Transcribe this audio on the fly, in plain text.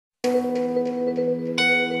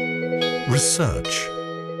research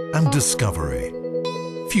and discovery.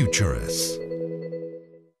 Futuris.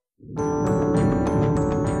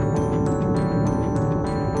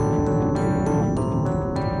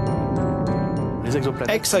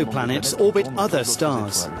 Exoplanets orbit other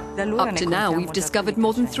stars. Up to now, we've discovered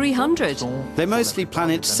more than 300. They're mostly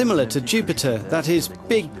planets similar to Jupiter, that is,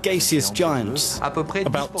 big gaseous giants.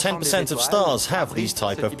 About 10% of stars have these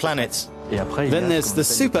type of planets. Then there's the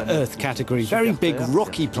super-Earth category, very big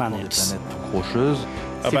rocky planets.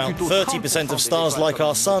 About 30% of stars like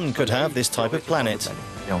our Sun could have this type of planet.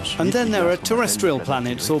 And then there are terrestrial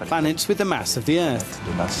planets, or planets with the mass of the Earth.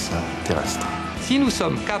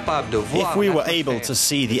 If we were able to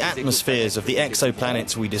see the atmospheres of the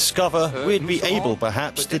exoplanets we discover, we'd be able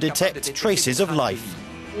perhaps to detect traces of life.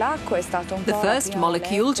 The first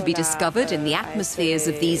molecule to be discovered in the atmospheres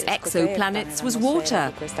of these exoplanets was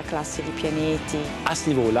water.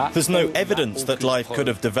 There's no evidence that life could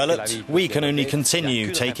have developed. We can only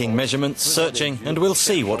continue taking measurements, searching, and we'll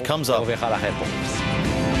see what comes up.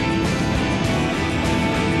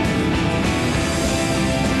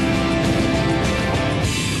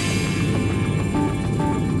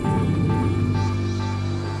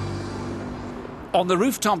 On the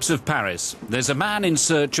rooftops of Paris, there's a man in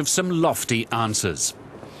search of some lofty answers.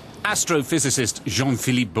 Astrophysicist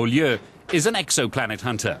Jean-Philippe Beaulieu is an exoplanet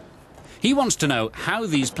hunter. He wants to know how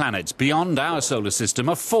these planets beyond our solar system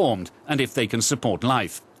are formed and if they can support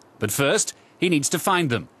life. But first, he needs to find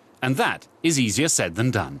them. And that is easier said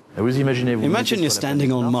than done. Imagine you're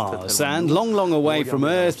standing on Mars, and long away from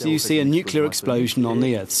Earth, you see a nuclear explosion on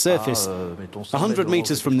the Earth's surface. 100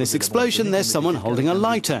 meters from this explosion, there's someone holding a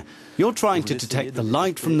lighter. You're trying to detect the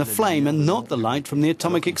light from the flame and not the light from the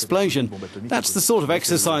atomic explosion. That's the sort of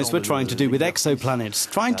exercise we're trying to do with exoplanets,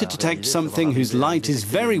 trying to detect something whose light is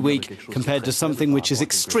very weak compared to something which is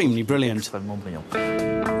extremely brilliant.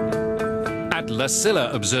 At La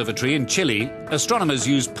Silla Observatory in Chile, astronomers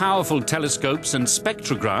use powerful telescopes and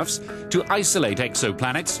spectrographs to isolate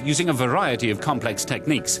exoplanets using a variety of complex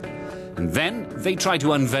techniques. And then they try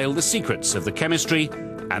to unveil the secrets of the chemistry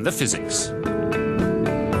and the physics.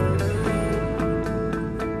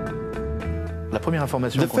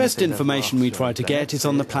 The first information we try to get is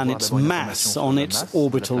on the planet's mass, on its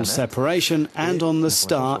orbital separation, and on the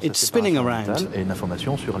star it's spinning around.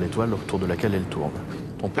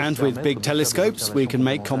 And with big telescopes, we can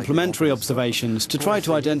make complementary observations to try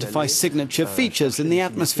to identify signature features in the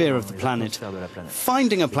atmosphere of the planet.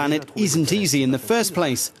 Finding a planet isn't easy in the first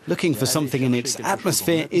place. Looking for something in its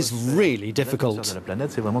atmosphere is really difficult.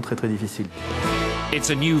 It's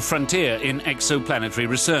a new frontier in exoplanetary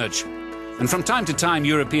research. And from time to time,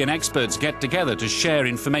 European experts get together to share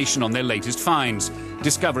information on their latest finds,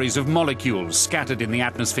 discoveries of molecules scattered in the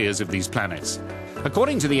atmospheres of these planets.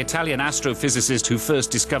 According to the Italian astrophysicist who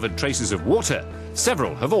first discovered traces of water,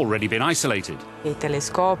 several have already been isolated.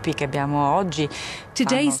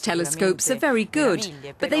 Today's telescopes are very good,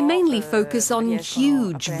 but they mainly focus on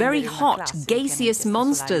huge, very hot, gaseous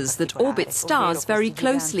monsters that orbit stars very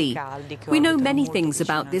closely. We know many things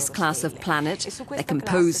about this class of planet. They're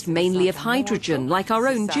composed mainly of hydrogen, like our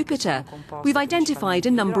own Jupiter. We've identified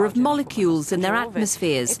a number of molecules in their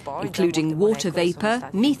atmospheres, including water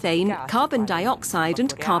vapor, methane, carbon dioxide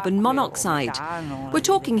and carbon monoxide. We're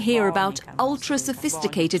talking here about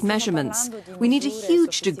ultra-sophisticated measurements. We need a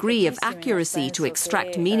huge degree of accuracy to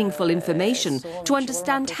extract meaningful information to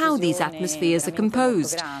understand how these atmospheres are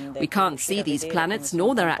composed. We can't see these planets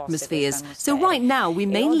nor their atmospheres, so right now we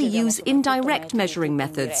mainly use indirect measuring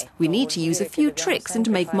methods. We need to use a few tricks and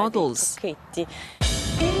make models.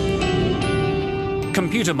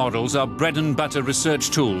 Computer models are bread-and-butter research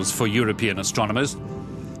tools for European astronomers.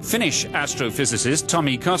 Finnish astrophysicist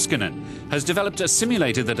Tommi Koskinen has developed a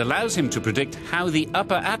simulator that allows him to predict how the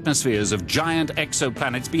upper atmospheres of giant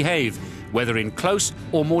exoplanets behave, whether in close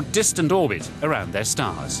or more distant orbit around their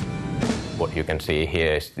stars. What you can see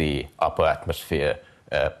here is the upper atmosphere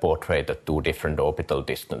portrayed at two different orbital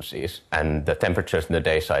distances. And the temperatures in the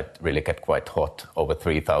daytime really get quite hot, over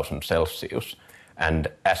 3000 Celsius. And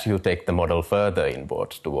as you take the model further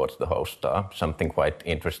inwards towards the host star, something quite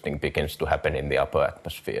interesting begins to happen in the upper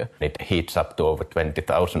atmosphere. It heats up to over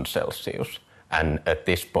 20,000 Celsius. And at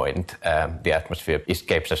this point, the atmosphere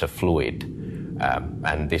escapes as a fluid.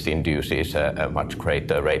 And this induces a much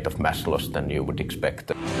greater rate of mass loss than you would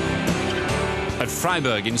expect. At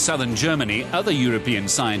Freiburg in southern Germany, other European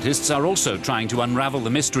scientists are also trying to unravel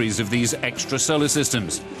the mysteries of these extrasolar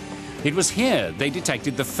systems. It was here they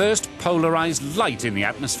detected the first polarized light in the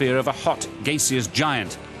atmosphere of a hot, gaseous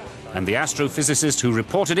giant. And the astrophysicist who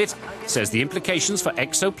reported it says the implications for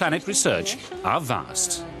exoplanet research are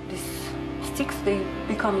vast. sticks, they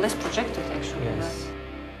become less projected actually. Yes.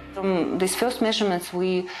 From these first measurements,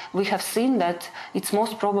 we have seen that it's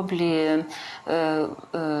most probably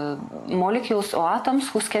molecules or atoms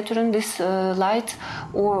who scatter in this light,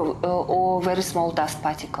 or very small dust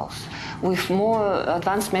particles. With more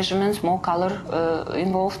advanced measurements, more color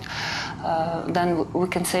involved, then we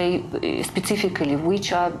can say specifically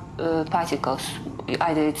which are particles.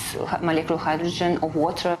 Either it's molecular hydrogen or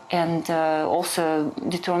water, and also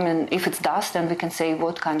determine if it's dust, and we can say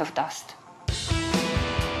what kind of dust.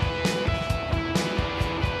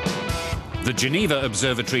 The Geneva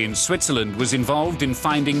Observatory in Switzerland was involved in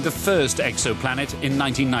finding the first exoplanet in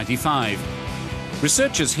 1995.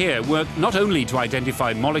 Researchers here worked not only to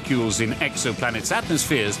identify molecules in exoplanets'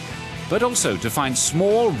 atmospheres, but also to find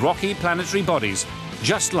small rocky planetary bodies,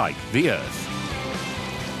 just like the Earth.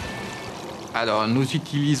 Alors, nous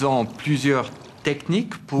utilisons plusieurs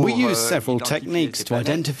techniques pour, We use several techniques to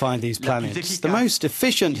identify these planets. The most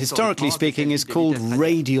efficient, historically speaking, is called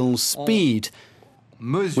radial speed.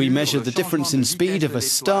 We measure the difference in speed of a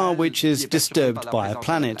star which is disturbed by a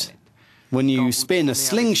planet. When you spin a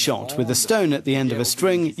slingshot with a stone at the end of a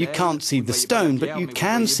string, you can't see the stone, but you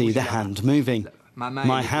can see the hand moving.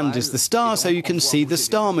 My hand is the star, so you can see the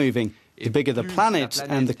star moving. The bigger the planet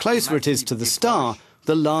and the closer it is to the star,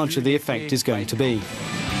 the larger the effect is going to be.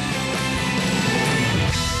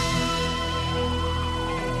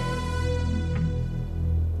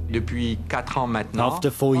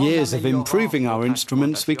 After 4 years of improving our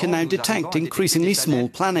instruments, we can now detect increasingly small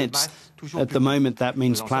planets. At the moment, that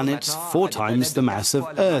means planets 4 times the mass of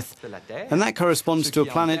Earth. And that corresponds to a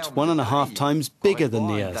planet 1.5 times bigger than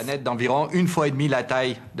the Earth.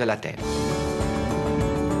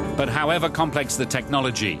 But however complex the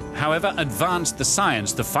technology, however advanced the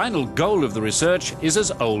science, the final goal of the research is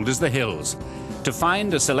as old as the hills: to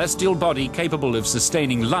find a celestial body capable of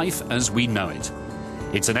sustaining life as we know it.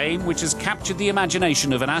 It's an aim which has captured the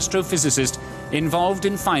imagination of an astrophysicist involved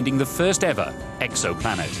in finding the first ever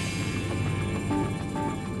exoplanet.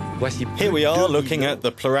 Here we are looking at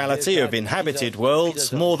the plurality of inhabited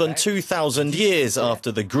worlds more than 2,000 years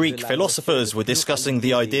after the Greek philosophers were discussing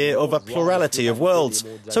the idea of a plurality of worlds,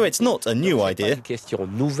 so it's not a new idea.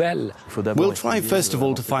 We'll try first of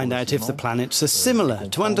all to find out if the planets are similar,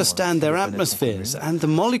 to understand their atmospheres and the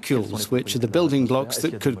molecules which are the building blocks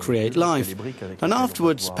that could create life. And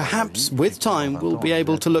afterwards, perhaps with time, we'll be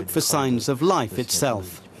able to look for signs of life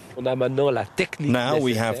itself. Now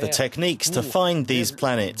we have the techniques to find these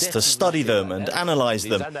planets, to study them and analyse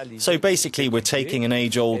them. So basically we're taking an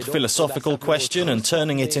age-old philosophical question and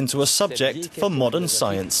turning it into a subject for modern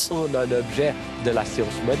science.